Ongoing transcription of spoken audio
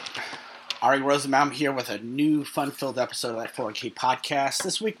Ary Rosenbaum here with a new fun-filled episode of that 4K podcast.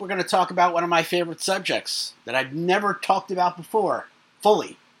 This week we're going to talk about one of my favorite subjects that I've never talked about before,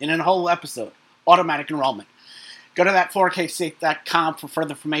 fully, in a whole episode, automatic enrollment. Go to that4kstate.com for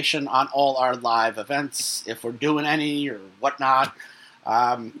further information on all our live events, if we're doing any or whatnot.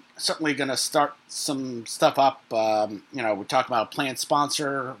 Certainly going to start some stuff up. We're talking about a planned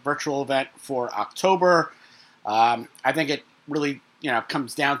sponsor virtual event for October. I think it really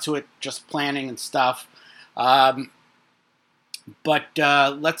comes down to it, just planning and stuff. But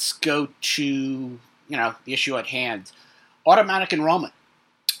let's go to, the issue at hand. Automatic enrollment.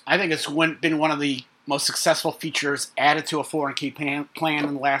 I think it's been one of the most successful features added to a 401k plan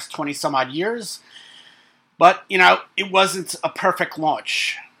in the last 20 some odd years. But, it wasn't a perfect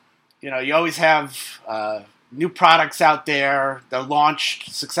launch. You always have new products out there. They're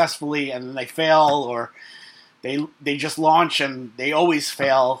launched successfully and then they fail, or they just launch and they always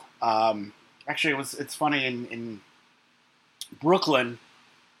fail. Actually, it's funny, in Brooklyn,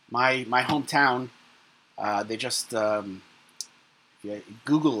 my hometown, they just, if you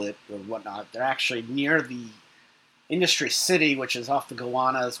Google it or whatnot, they're actually near the Industry City, which is off the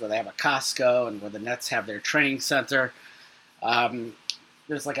Gowanus, where they have a Costco and where the Nets have their training center.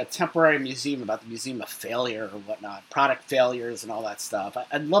 There's like a temporary museum about the Museum of Failure or whatnot, product failures and all that stuff.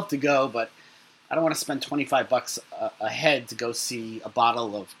 I'd love to go, but I don't want to spend $25 a head to go see a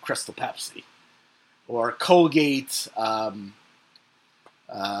bottle of Crystal Pepsi or Colgate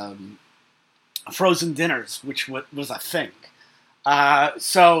frozen dinners, which was a thing.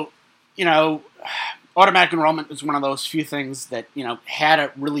 Automatic enrollment was one of those few things that, had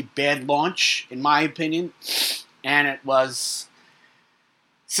a really bad launch, in my opinion, and it was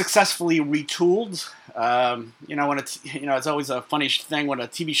successfully retooled. It's always a funny thing when a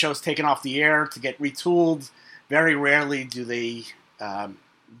TV show is taken off the air to get retooled. Very rarely do they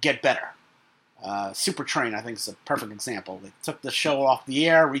get better. Super Train, I think, is a perfect example. They took the show off the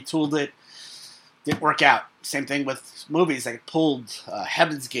air, retooled it, didn't work out. Same thing with movies. They pulled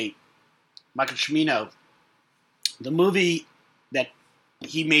Heaven's Gate, Michael Cimino, the movie that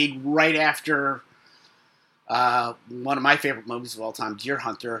he made right after one of my favorite movies of all time, Deer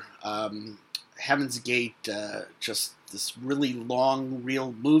Hunter. Heaven's Gate, just this really long,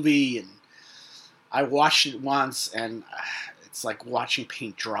 real movie, and I watched it once, and it's like watching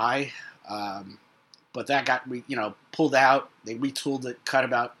paint dry. But that got pulled out. They retooled it, cut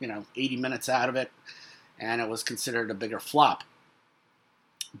about 80 minutes out of it, and it was considered a bigger flop.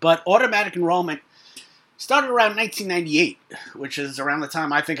 But automatic enrollment started around 1998, which is around the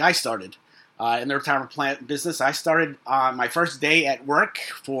time I think I started in the retirement plan business. I started on my first day at work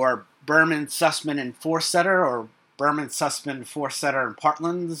for Berman, Sussman, and Forsetter, or Berman, Sussman, Forsetter, and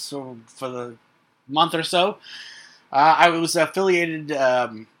Partlands, for the month or so. I was affiliated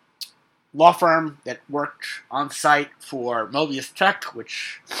law firm that worked on site for Mobius Tech,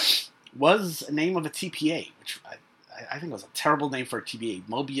 which was a name of a TPA, which I think it was a terrible name for a TPA,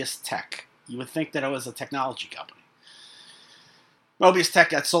 Mobius Tech. You would think that it was a technology company. Mobius Tech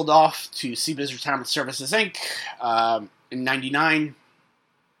got sold off to CBiz Retirement Services, Inc. In 99.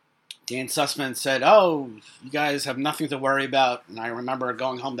 Dan Sussman said, "Oh, you guys have nothing to worry about." And I remember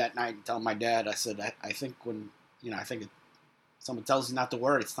going home that night and telling my dad, I said, I think when, someone tells you not to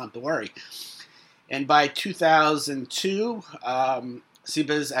worry, it's time to worry. And by 2002,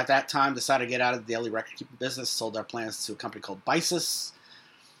 CBiz at that time decided to get out of the daily record-keeping business, sold our plans to a company called Bisis,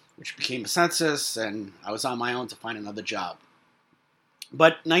 which became a Census, and I was on my own to find another job.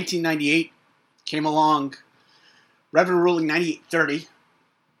 But 1998 came along, Revenue Ruling 9830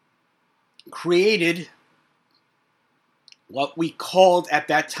 created what we called at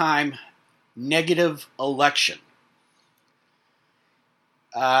that time negative election.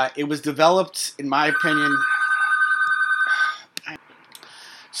 It was developed, in my opinion.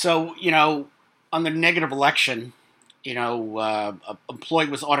 So, on the negative election, an employee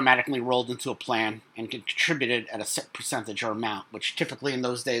was automatically enrolled into a plan and contributed at a set percentage or amount, which typically in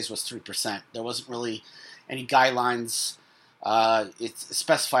those days was 3%. There wasn't really any guidelines. It's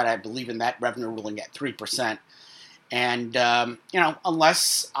specified, I believe, in that revenue ruling at 3%. And,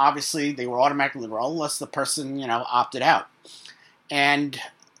 unless, obviously, they were automatically enrolled, unless the person, opted out. And,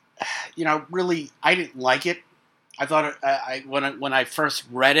 really, I didn't like it. I thought when I first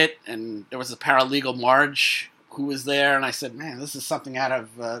read it, and there was a paralegal, Marge, who was there, and I said, "Man, this is something out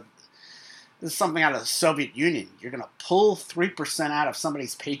of the Soviet Union. You're going to pull 3% out of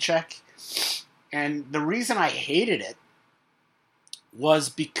somebody's paycheck." And the reason I hated it was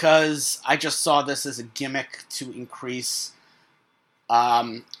because I just saw this as a gimmick to increase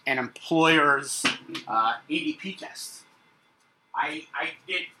an employer's ADP test. I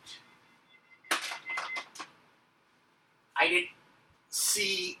did I didn't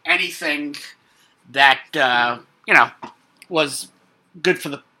see anything that was good for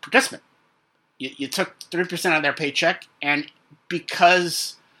the participant. You took 3% of their paycheck, and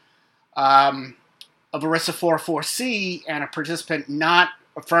because of ERISA 404C and a participant not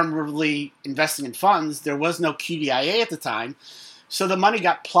affirmatively investing in funds, there was no QDIA at the time, so the money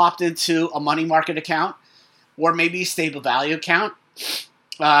got plopped into a money market account or maybe a stable value account.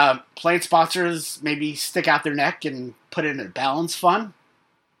 Plan sponsors maybe stick out their neck and put it in a balance fund.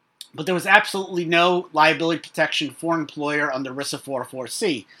 But there was absolutely no liability protection for an employer under ERISA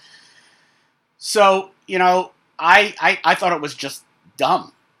 404C. So, I thought it was just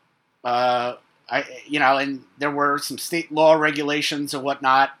dumb. And there were some state law regulations or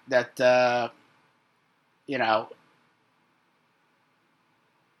whatnot that, there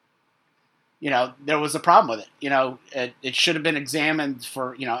was a problem with it. It should have been examined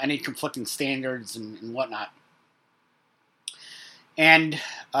for, any conflicting standards and whatnot. And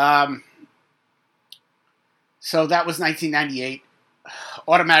so that was 1998.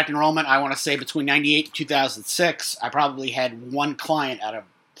 Automatic enrollment, I want to say between 98 and 2006, I probably had one client out of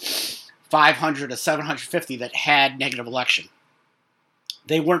 500 to 750 that had negative election.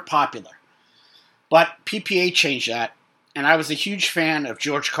 They weren't popular. But PPA changed that, and I was a huge fan of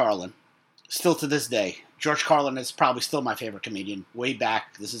George Carlin, still to this day. George Carlin is probably still my favorite comedian, way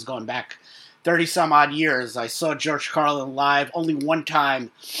back. This is going back 30-some-odd years. I saw George Carlin live only one time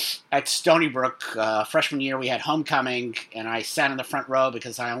at Stony Brook. Freshman year, we had homecoming, and I sat in the front row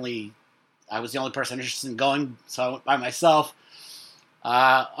because I was the only person interested in going, so I went by myself.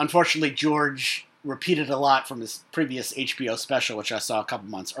 Unfortunately, George repeated a lot from his previous HBO special, which I saw a couple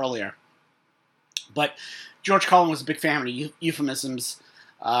months earlier. But George Carlin was a big fan of euphemisms.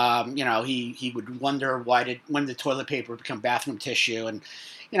 He would wonder when did toilet paper become bathroom tissue, and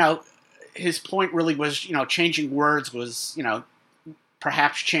his point really was, changing words was,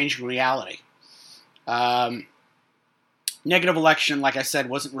 perhaps changing reality. Negative election, like I said,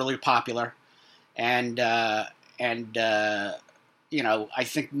 wasn't really popular, and I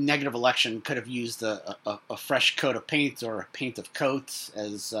think negative election could have used a fresh coat of paint or a paint of coats,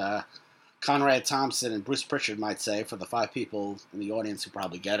 as Conrad Thompson and Bruce Pritchard might say, for the 5 people in the audience who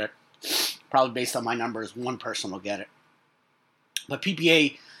probably get it. Probably based on my numbers, one person will get it. But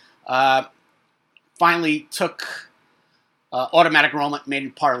PPA finally took automatic enrollment, made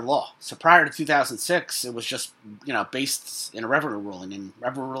it part of the law. So prior to 2006, it was just based in a revenue ruling, and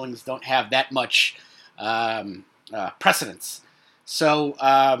revenue rulings don't have that much precedence. So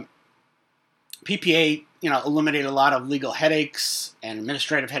PPA eliminated a lot of legal headaches and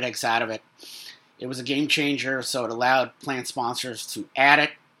administrative headaches out of it. It was a game changer, so it allowed plan sponsors to add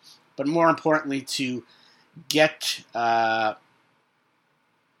it, but more importantly, to get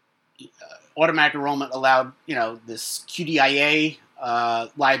automatic enrollment allowed, this QDIA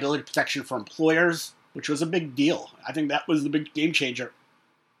liability protection for employers, which was a big deal. I think that was the big game changer.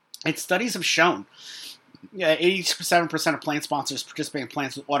 And studies have shown 87% of plan sponsors participate in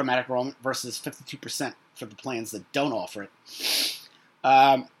plans with automatic enrollment versus 52% for the plans that don't offer it.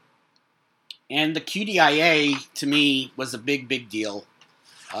 And the QDIA, to me, was a big, big deal.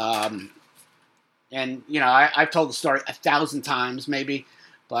 I've told the story 1,000 times, maybe.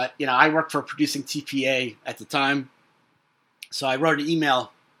 But, I worked for Producing TPA at the time. So I wrote an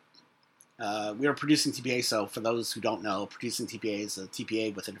email. We were Producing TPA, so for those who don't know, Producing TPA is a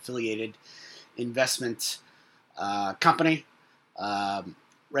TPA with an affiliated investment company,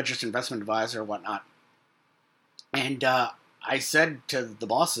 registered investment advisor, whatnot. And I said to the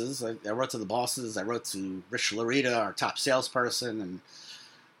bosses, I wrote to the bosses, I wrote to Rich Larita, our top salesperson, and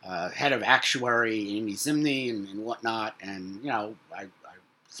head of actuary, Amy Zimney, and whatnot. And, I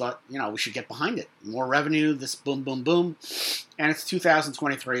thought, we should get behind it. More revenue, this boom, boom, boom. And it's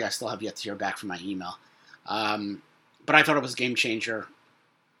 2023. I still have yet to hear back from my email. But I thought it was a game changer.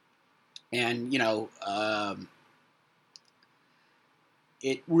 And,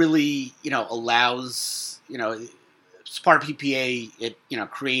 it really, allows, as part of PPA, it,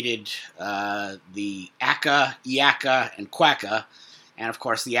 created the ACA, EACA, and QACA. And, of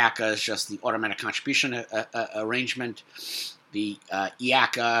course, the ACA is just the automatic contribution arrangement. The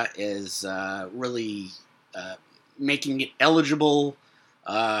EACA is really making it eligible.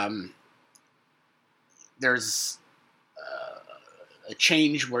 There's a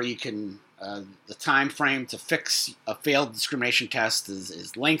change where you can, the time frame to fix a failed discrimination test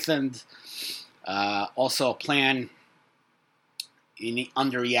is lengthened. Also, a plan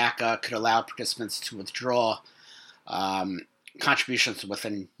under EACA could allow participants to withdraw contributions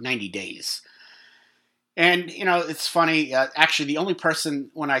within 90 days. And, it's funny. Actually, the only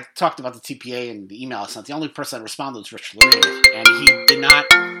person, when I talked about the TPA and the email I sent, the only person that responded was Rich Larios. And he did not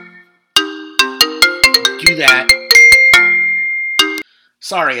do that.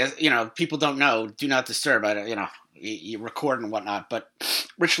 Sorry, people don't know. Do not disturb. You record and whatnot. But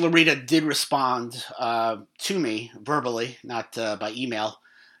Rich Larita did respond to me verbally, not by email.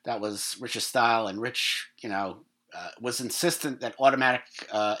 That was Rich's style. And Rich, was insistent that automatic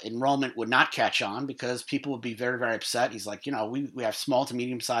enrollment would not catch on because people would be very, very upset. He's like, we have small to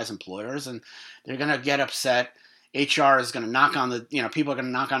medium-sized employers, and they're going to get upset. HR is going to knock on people are going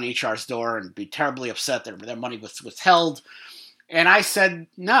to knock on HR's door and be terribly upset that their money was withheld. And I said,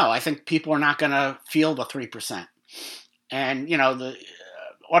 no, I think people are not going to feel the 3%. And, the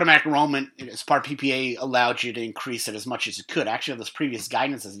automatic enrollment as part of PPA allowed you to increase it as much as you could. Actually, this previous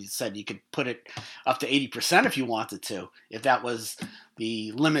guidance, as you said, you could put it up to 80% if you wanted to, if that was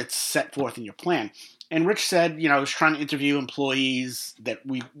the limits set forth in your plan. And Rich said, he was trying to interview employees that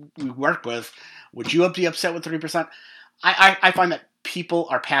we work with. Would you be upset with 3%? I find that people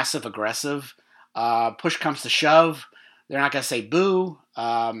are passive aggressive. Push comes to shove. They're not going to say boo.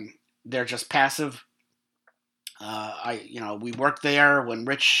 They're just passive. We worked there when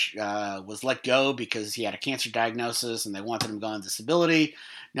Rich was let go because he had a cancer diagnosis and they wanted him to go on disability.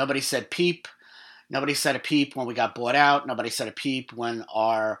 Nobody said peep. Nobody said a peep when we got bought out. Nobody said a peep when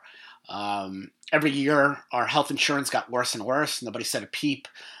every year our health insurance got worse and worse. Nobody said a peep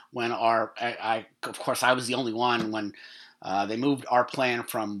when of course I was the only one when they moved our plan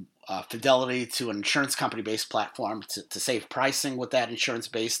from Fidelity to an insurance company-based platform to save pricing with that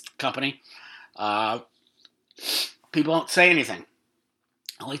insurance-based company. People don't say anything.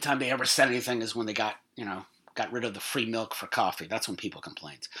 The only time they ever said anything is when they got rid of the free milk for coffee. That's when people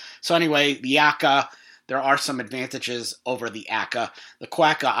complained. So anyway, the ACA, there are some advantages over the ACA. The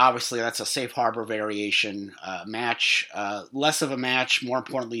QACA, obviously, that's a safe harbor variation match. Less of a match. More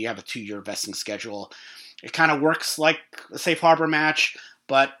importantly, you have a 2-year vesting schedule. It kind of works like a safe harbor match.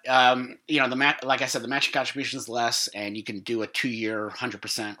 But, like I said, the matching contribution is less, and you can do a 2-year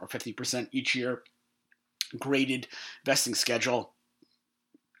 100% or 50% each year graded vesting schedule.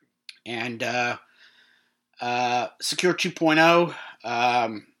 And Secure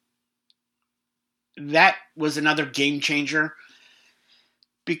 2.0, that was another game changer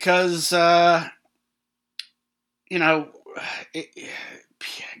because,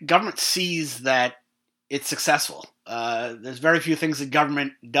 government sees that it's successful. There's very few things that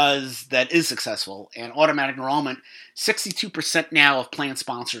government does that is successful. And automatic enrollment, 62% now of plan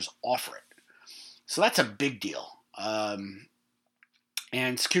sponsors offer it. So that's a big deal.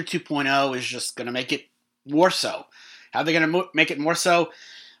 And Secure 2.0 is just going to make it more so. How are they going to make it more so?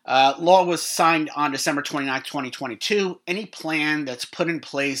 Law was signed on December 29, 2022. Any plan that's put in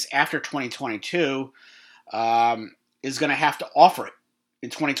place after 2022 is going to have to offer it in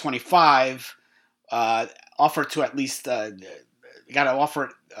 2025. Offer to at least, you got to offer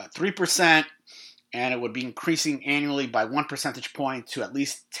it 3%, and it would be increasing annually by 1 percentage point to at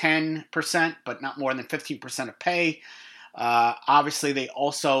least 10%, but not more than 15% of pay. Obviously, they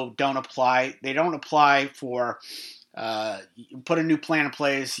also don't apply. They don't apply for, you put a new plan in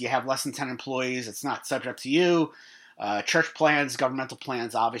place, you have less than 10 employees, it's not subject to you. Church plans, governmental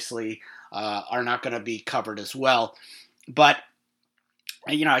plans, obviously, are not going to be covered as well. But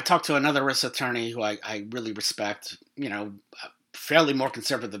I talked to another risk attorney who I really respect, fairly more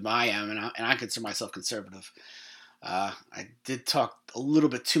conservative than I am, and I consider myself conservative. I did talk a little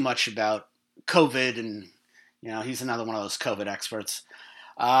bit too much about COVID, and, he's another one of those COVID experts.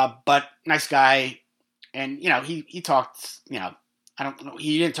 But nice guy, and, he talked, I don't know,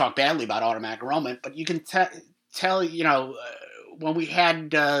 he didn't talk badly about automatic enrollment, but you can tell, when we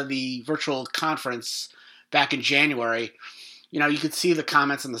had the virtual conference back in January, you could see the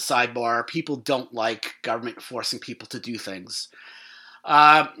comments in the sidebar. People don't like government forcing people to do things.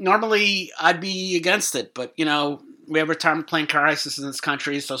 Normally, I'd be against it, but, we have retirement plan crisis in this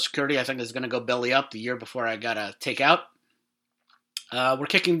country. Social Security, I think, is going to go belly up the year before I got to take out. We're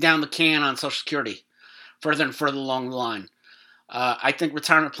kicking down the can on Social Security further and further along the line. I think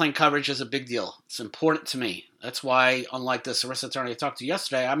retirement plan coverage is a big deal. It's important to me. That's why, unlike this risk attorney I talked to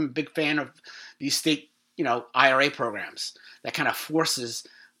yesterday, I'm a big fan of these state IRA programs that kind of forces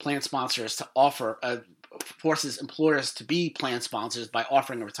plan sponsors to offer, forces employers to be plan sponsors by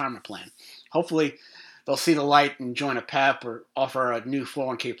offering a retirement plan. Hopefully, they'll see the light and join a PEP or offer a new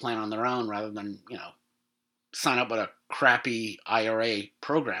 401k plan on their own rather than, sign up with a crappy IRA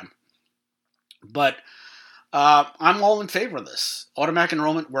program. But I'm all in favor of this. Automatic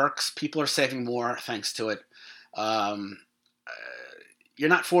enrollment works. People are saving more thanks to it. You're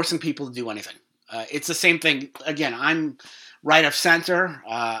not forcing people to do anything. It's the same thing. Again, I'm right of center.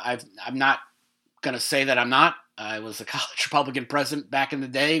 I'm not going to say that I'm not. I was a college Republican president back in the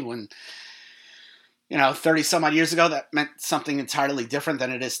day when, 30 some odd years ago, that meant something entirely different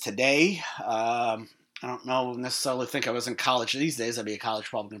than it is today. I don't necessarily think I was in college these days. I'd be a college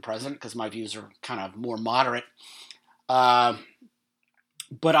Republican president because my views are kind of more moderate. But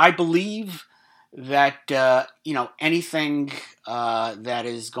I believe that, anything that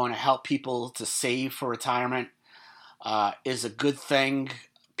is going to help people to save for retirement is a good thing.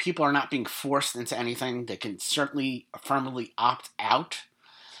 People are not being forced into anything. They can certainly affirmatively opt out.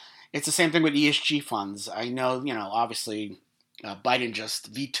 It's the same thing with ESG funds. I know, obviously Biden just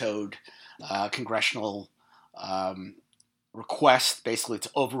vetoed congressional request basically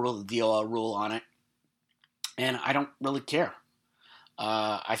to overrule the DOL rule on it. And I don't really care.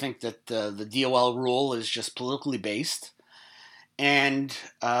 I think that the DOL rule is just politically based, and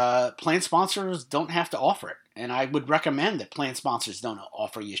plan sponsors don't have to offer it. And I would recommend that plan sponsors don't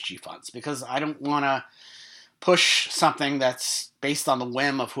offer ESG funds because I don't want to push something that's based on the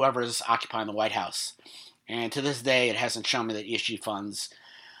whim of whoever's occupying the White House. And to this day, it hasn't shown me that ESG funds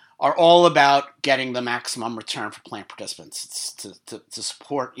are all about getting the maximum return for plan participants. It's to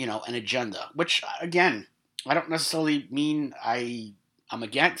support, an agenda, which, again, I don't necessarily mean I'm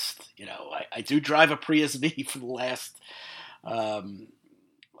against. I do drive a Prius V for the last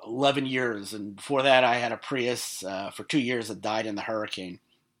 11 years. And before that, I had a Prius for 2 years that died in the hurricane.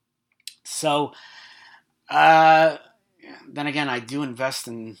 So, then again, I do invest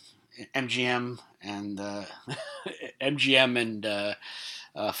in MGM and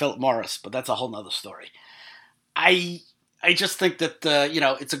Philip Morris, but that's a whole nother story. I just think that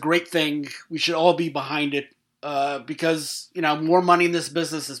it's a great thing. We should all be behind it because more money in this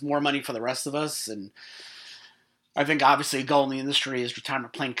business is more money for the rest of us. And I think obviously a goal in the industry is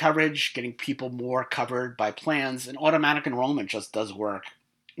retirement plan coverage, getting people more covered by plans, and automatic enrollment just does work.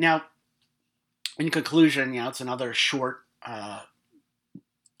 Now, in conclusion, it's another short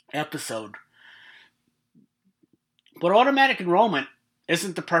episode. But automatic enrollment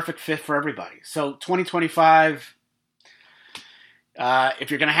isn't the perfect fit for everybody. So 2025, if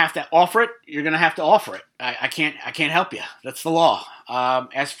you're going to have to offer it, you're going to have to offer it. I can't help you. That's the law.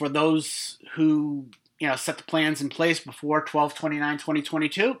 As for those who set the plans in place before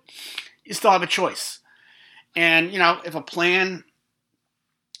 12/29/2022, you still have a choice. And if a plan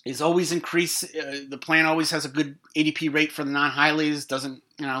is always the plan always has a good ADP rate for the non-Hileys, doesn't,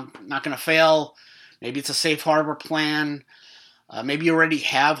 not going to fail. Maybe it's a safe harbor plan. Maybe you already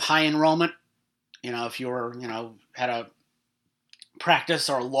have high enrollment. If you're, had a practice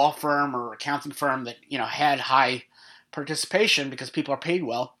or a law firm or accounting firm that, had high participation because people are paid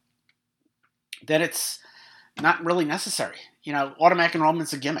well, then it's not really necessary. Automatic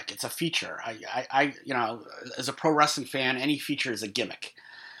enrollment's a gimmick. It's a feature. I as a pro wrestling fan, any feature is a gimmick.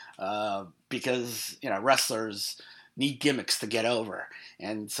 Because wrestlers need gimmicks to get over,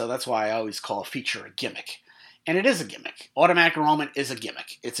 and so that's why I always call a feature a gimmick, and it is a gimmick. Automatic enrollment is a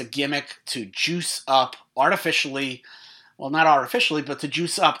gimmick. It's a gimmick to juice up artificially, well, not artificially, but to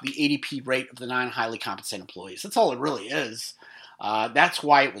juice up the ADP rate of the non-highly compensated employees. That's all it really is. That's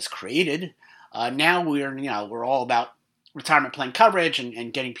why it was created. Now we're all about retirement plan coverage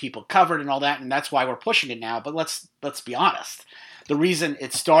and getting people covered and all that, and that's why we're pushing it now. But let's be honest. The reason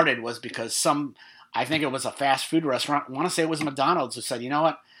it started was because I think it was a fast food restaurant, I want to say it was McDonald's, who said, you know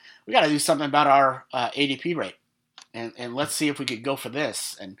what, we got to do something about our ADP rate, and let's see if we could go for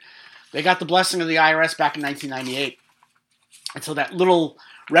this. And they got the blessing of the IRS back in 1998. And so that little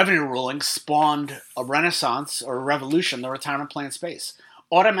revenue ruling spawned a renaissance or a revolution in the retirement plan space.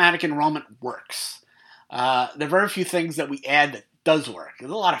 Automatic enrollment works. There are very few things that we add that does work.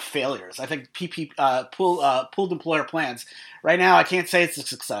 There's a lot of failures. I think pooled employer plans, right now I can't say it's a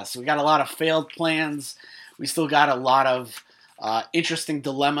success. We got a lot of failed plans. We still got a lot of interesting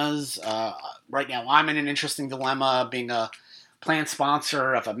dilemmas. Right now I'm in an interesting dilemma being a plan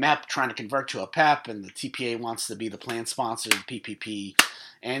sponsor of a MEP trying to convert to a PEP, and the TPA wants to be the plan sponsor, the PPP,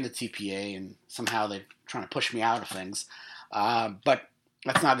 and the TPA, and somehow they're trying to push me out of things. But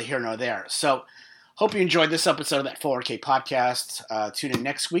that's neither here nor there. So hope you enjoyed this episode of that 401k podcast. Tune in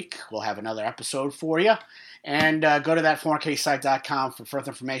next week. We'll have another episode for you. And go to that 401ksite.com for further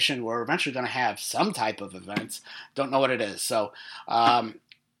information. We're eventually going to have some type of events. Don't know what it is. So,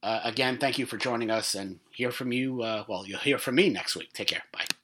 again, thank you for joining us, and hear from you. You'll hear from me next week. Take care. Bye.